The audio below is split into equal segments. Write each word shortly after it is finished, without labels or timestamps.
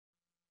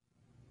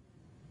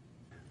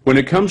When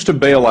it comes to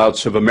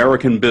bailouts of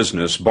American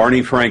business,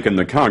 Barney Frank and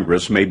the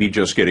Congress may be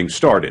just getting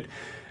started.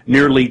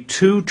 Nearly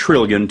 $2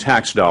 trillion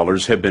tax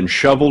dollars have been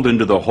shoveled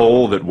into the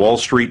hole that Wall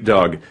Street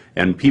dug,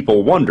 and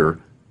people wonder,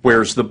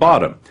 where's the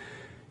bottom?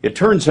 It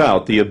turns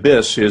out the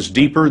abyss is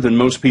deeper than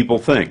most people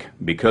think,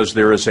 because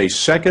there is a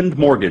second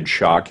mortgage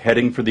shock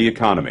heading for the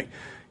economy.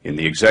 In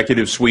the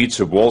executive suites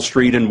of Wall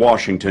Street and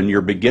Washington,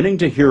 you're beginning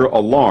to hear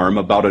alarm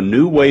about a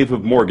new wave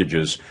of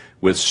mortgages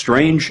with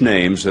strange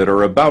names that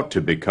are about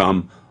to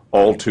become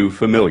all too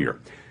familiar.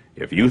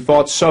 If you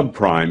thought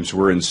subprimes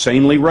were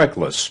insanely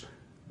reckless,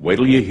 wait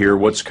till you hear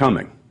what's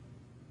coming.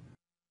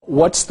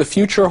 What's the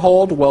future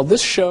hold? Well,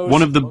 this shows...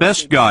 One of the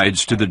best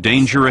guides to the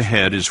danger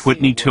ahead is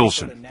Whitney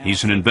Tilson.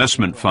 He's an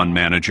investment fund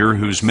manager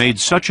who's made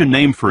such a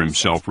name for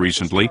himself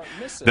recently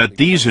that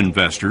these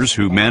investors,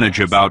 who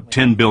manage about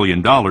 $10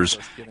 billion,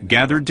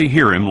 gathered to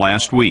hear him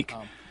last week.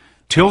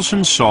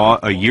 Tilson saw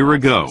a year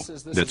ago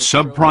that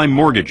subprime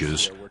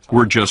mortgages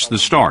were just the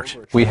start.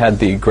 We had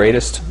the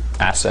greatest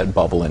asset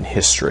bubble in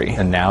history,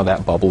 and now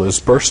that bubble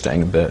is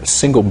bursting. The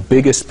single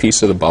biggest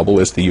piece of the bubble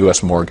is the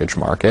U.S. mortgage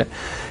market,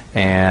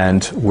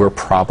 and we're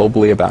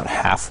probably about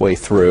halfway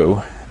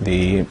through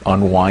the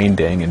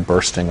unwinding and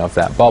bursting of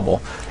that bubble.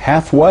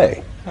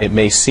 Halfway? It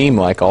may seem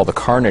like all the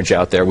carnage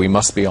out there, we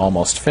must be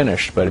almost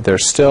finished, but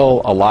there's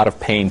still a lot of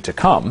pain to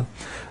come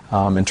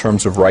in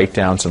terms of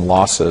write-downs and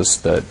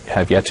losses that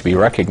have yet to be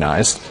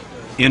recognized.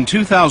 In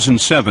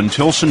 2007,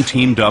 Tilson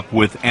teamed up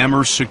with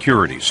Amherst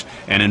Securities,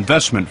 an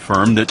investment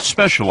firm that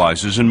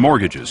specializes in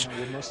mortgages.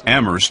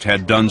 Amherst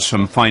had done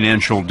some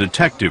financial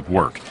detective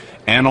work,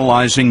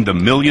 analyzing the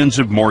millions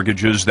of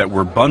mortgages that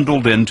were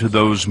bundled into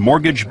those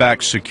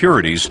mortgage-backed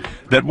securities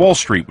that Wall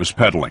Street was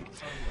peddling.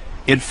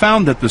 It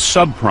found that the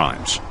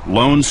subprimes,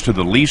 loans to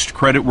the least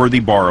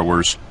creditworthy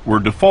borrowers, were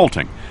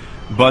defaulting.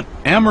 But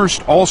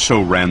Amherst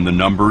also ran the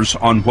numbers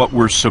on what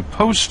were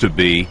supposed to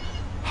be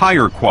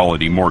higher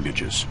quality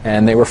mortgages.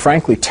 And they were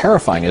frankly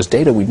terrifying as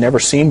data we'd never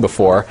seen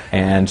before,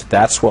 and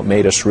that's what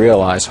made us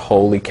realize,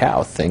 holy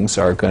cow, things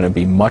are going to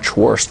be much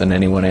worse than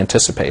anyone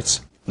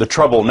anticipates. The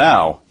trouble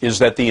now is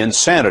that the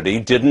insanity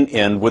didn't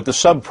end with the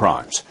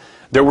subprimes.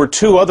 There were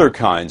two other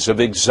kinds of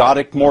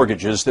exotic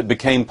mortgages that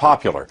became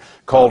popular,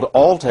 called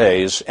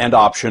Alt-A's and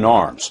Option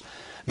Arms.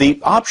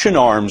 The option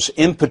arms,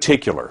 in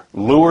particular,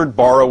 lured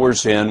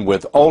borrowers in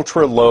with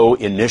ultra-low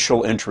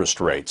initial interest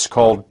rates,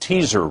 called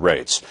teaser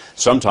rates,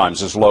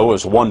 sometimes as low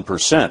as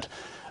 1%.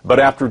 But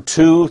after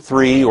 2,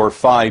 3, or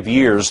 5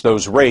 years,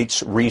 those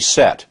rates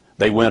reset.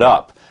 They went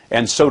up,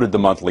 and so did the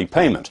monthly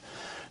payment.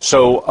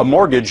 So a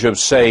mortgage of,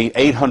 say,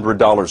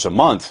 $800 a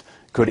month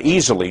could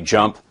easily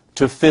jump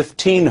to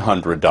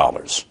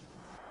 $1,500.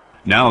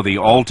 Now the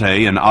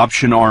Alt-A and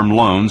option arm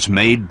loans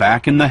made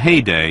back in the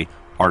heyday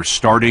are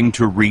starting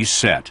to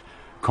reset,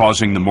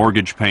 causing the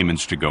mortgage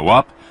payments to go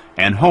up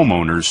and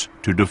homeowners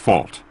to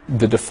default.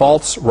 The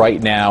defaults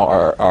right now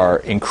are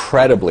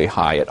incredibly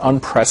high at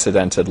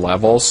unprecedented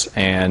levels,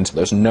 and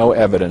there's no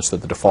evidence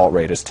that the default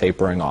rate is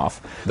tapering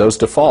off. Those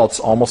defaults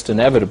almost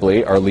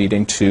inevitably are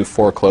leading to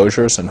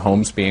foreclosures and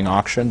homes being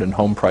auctioned and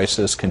home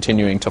prices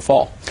continuing to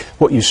fall.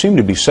 What you seem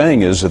to be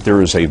saying is that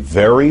there is a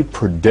very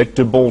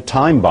predictable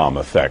time bomb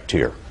effect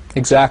here.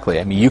 Exactly.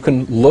 I mean, you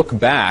can look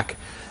back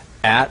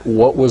at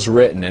what was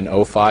written in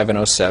 05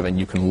 and 07,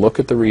 you can look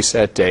at the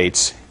reset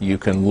dates, you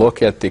can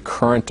look at the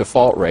current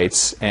default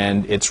rates,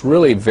 and it's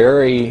really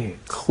very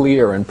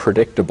clear and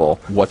predictable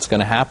what's going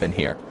to happen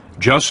here.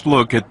 Just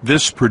look at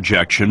this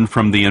projection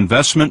from the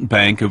investment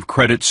bank of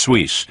Credit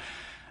Suisse.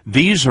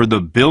 These are the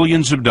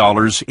billions of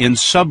dollars in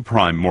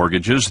subprime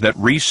mortgages that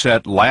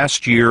reset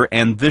last year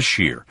and this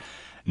year.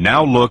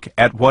 Now look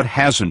at what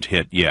hasn't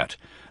hit yet.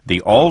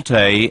 The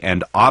Alt-A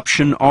and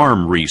option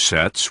arm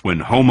resets when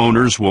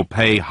homeowners will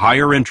pay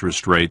higher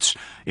interest rates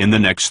in the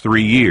next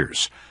 3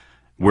 years.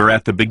 We're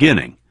at the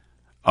beginning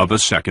of a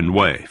second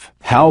wave.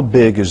 How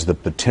big is the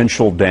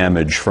potential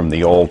damage from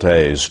the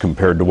Alt-A's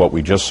compared to what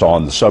we just saw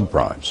in the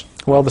subprimes?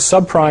 Well, the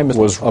subprime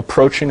was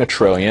approaching $1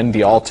 trillion.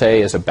 The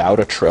Alt-A is about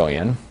 $1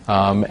 trillion.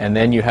 And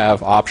then you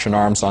have option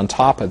arms on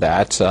top of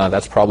that.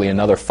 That's probably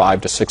another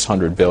 $500 to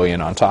 $600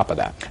 billion on top of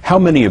that. How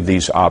many of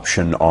these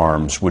option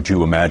arms would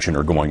you imagine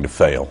are going to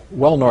fail?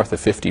 Well north of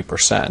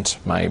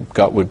 50%. My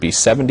gut would be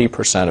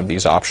 70% of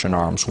these option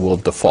arms will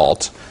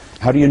default.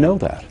 How do you know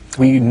that?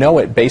 We know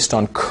it based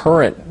on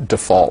current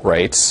default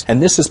rates,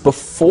 and this is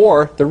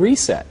before the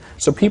reset.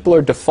 So people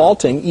are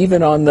defaulting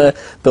even on the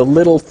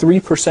little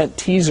 3%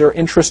 teaser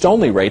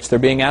interest-only rates they're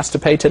being asked to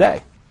pay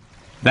today.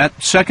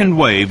 That second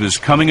wave is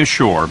coming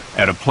ashore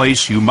at a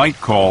place you might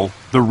call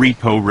the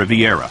Repo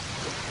Riviera,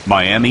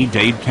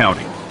 Miami-Dade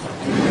County.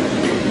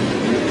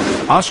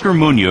 Oscar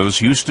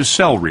Munoz used to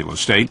sell real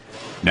estate.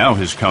 Now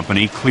his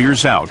company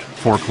clears out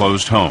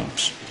foreclosed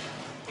homes.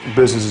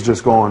 Business is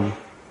just going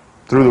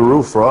through the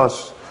roof for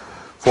us.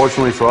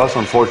 Fortunately for us,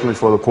 unfortunately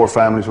for the poor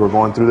families who are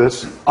going through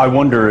this. I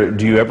wonder,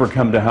 do you ever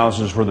come to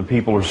houses where the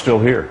people are still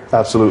here?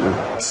 Absolutely.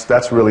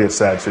 That's really a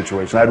sad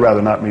situation. I'd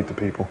rather not meet the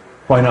people.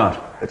 Why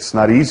not? It's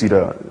not easy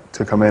to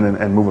come in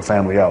and move a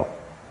family out.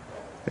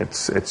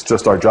 It's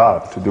just our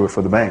job to do it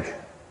for the bank.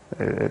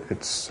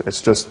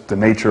 It's just the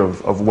nature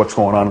of what's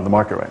going on in the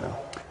market right now.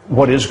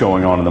 What is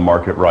going on in the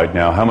market right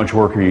now? How much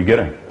work are you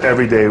getting?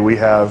 Every day we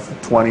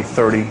have 20,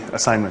 30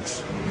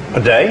 assignments.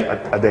 A day?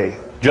 A day.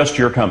 Just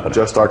your company?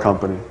 Just our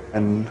company.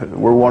 And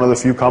we're one of the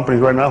few companies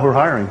right now who are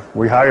hiring.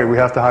 We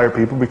have to hire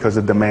people because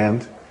the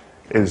demand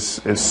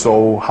is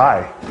so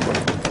high.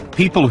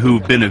 People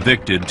who've been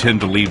evicted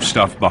tend to leave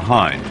stuff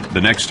behind.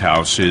 The next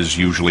house is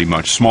usually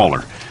much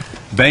smaller.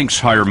 Banks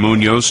hire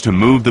Munoz to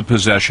move the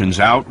possessions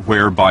out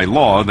where, by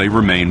law, they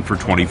remain for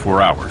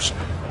 24 hours.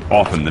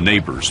 Often the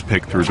neighbors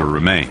pick through the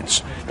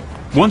remains.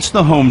 Once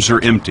the homes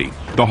are empty,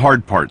 the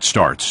hard part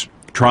starts,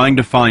 trying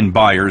to find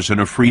buyers in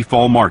a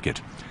free-fall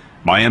market.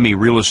 Miami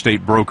real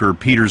estate broker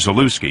Peter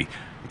Zalewski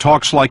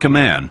talks like a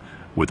man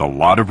with a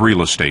lot of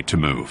real estate to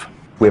move.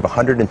 We have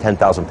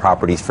 110,000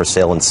 properties for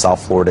sale in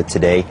South Florida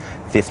today,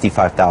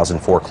 55,000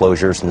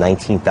 foreclosures,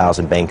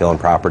 19,000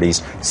 bank-owned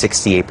properties,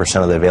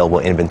 68% of the available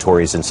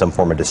inventory is in some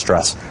form of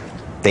distress.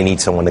 They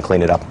need someone to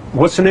clean it up.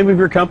 What's the name of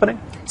your company?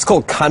 It's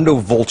called Condo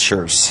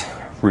Vultures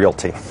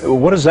Realty.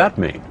 What does that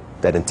mean?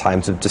 That in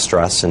times of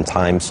distress, in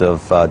times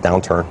of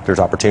downturn, there's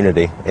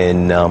opportunity.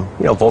 And,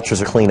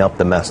 vultures clean up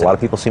the mess. A lot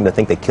of people seem to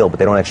think they kill, but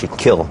they don't actually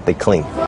kill, they clean.